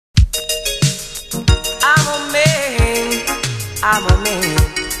I'm a man,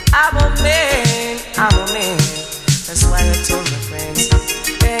 I'm a man, I'm a man. That's why I told my friends,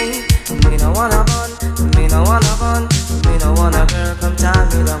 hey, me no wanna bun, me no wanna bun, me no wanna girl, come tie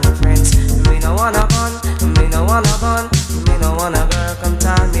me down, my friends. Me no wanna bun, me no wanna bun, me no wanna girl, come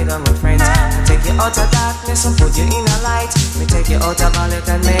tie me down, my friends. I take you out of darkness and put you in a light. Me take you out of violet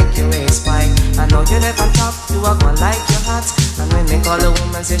and make you waist spike. I know you live on top, you are gonna like your hat. And when me call a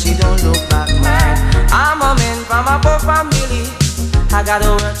woman, say she don't look back, my friend. I'm a man from a poor family. I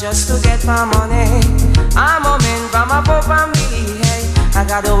gotta work just to get my money. I'm a man from a poor family. Hey, I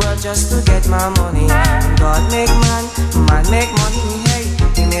gotta work just to get my money. God make man, man make money. Hey,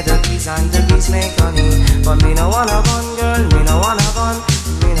 he made the bees and the bees make honey. But me no wanna bun, girl, me no wanna bun.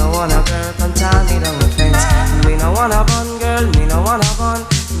 Me no wanna girl, come tie me down with friends. Me no wanna bun, girl, me no wanna bun.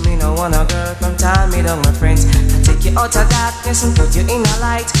 Me no wanna girl, come tie me down with friends. I take you out of darkness and put you in a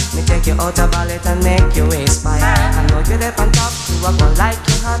light. Me take you out of violet and make you waist spike. I know you live on top, you are gonna like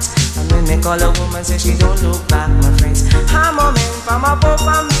your hot. And when me call a woman, say she don't look back, my friends. I'm a man from a poor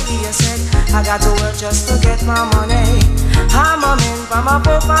family, I said. I got to work just to get my money. I'm a man from a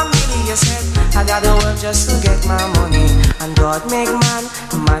poor family, I said. I gotta work just to get my money. And God make man,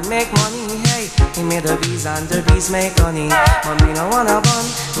 man make money. Hey, he made the bees and the bees make honey. But me no wanna bun,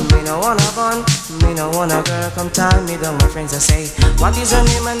 me no wanna bun, me no wanna girl, come tie me down, my friends. I say, what is her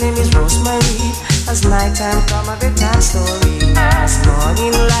name? My name is Rosemary. As nighttime come, a bedtime story. This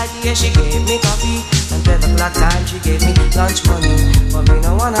morning light, yeah, she gave me coffee. And 12 o'clock time, she gave me lunch money. But me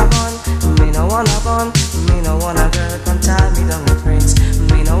no wanna bun, me no wanna bun, me no wanna girl, come tie me down, my friends.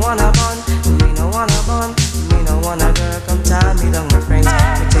 Me no wanna bun, me no wanna bun, me no wanna girl, come tie me down, my friends.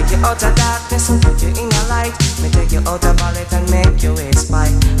 Me take you out of darkness and put you in a light. Me take you out of violet and make you waist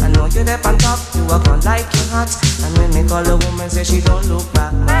spike. I know you there on top, you are gonna like your hot. And when me call a woman, say she don't look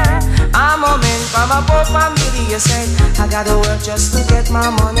back, my friend. I'm a man from a poor family, you said. I gotta work just to get my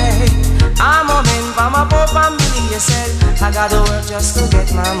money. I'm a man from a poor family, you said. I gotta work just to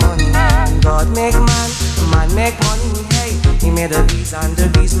get my money. God make man, man make money. Hey, he made the bees and the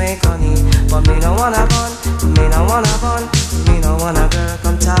bees make honey. But me no wanna bun, me no wanna bun, me no wanna girl,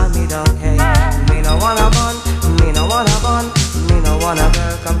 come tie me down. Hey, me no wanna bun, me no wanna bun, me no wanna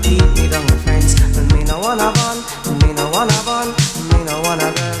girl, come keep me down, my friends. Me no wanna bun, me no wanna bun, me no wanna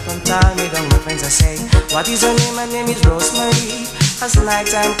girl, come tie me down, my friends. I say, what is her name? My name is Rosemary. As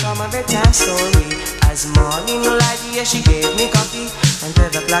nighttime come, a bedtime story. As morning light, yeah, she gave me coffee. And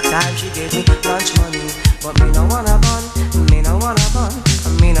 12 o'clock time, she gave me lunch money. But me no wanna bun, me no wanna bun,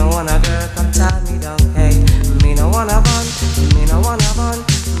 me no wanna girl, come tie me down. Hey, me no wanna bun, me no wanna bun,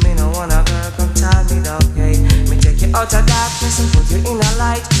 me no wanna girl, come tie me down. Hey, me take you out of darkness and put you in a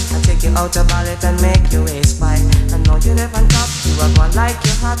light. I take you out of violet and make you waist spike. I know you live on top, you are gonna like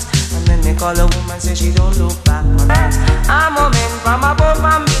your hot. And when me call a woman, say she don't look back, my friends. I'm a man from a poor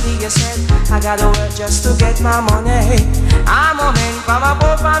family, you said. I gotta work just to get my money. I'm a man from a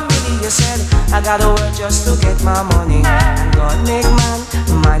poor family, you said. I gotta work just to get my money. And God make man,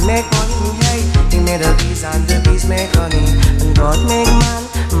 man make money. Hey, he made the bees and the bees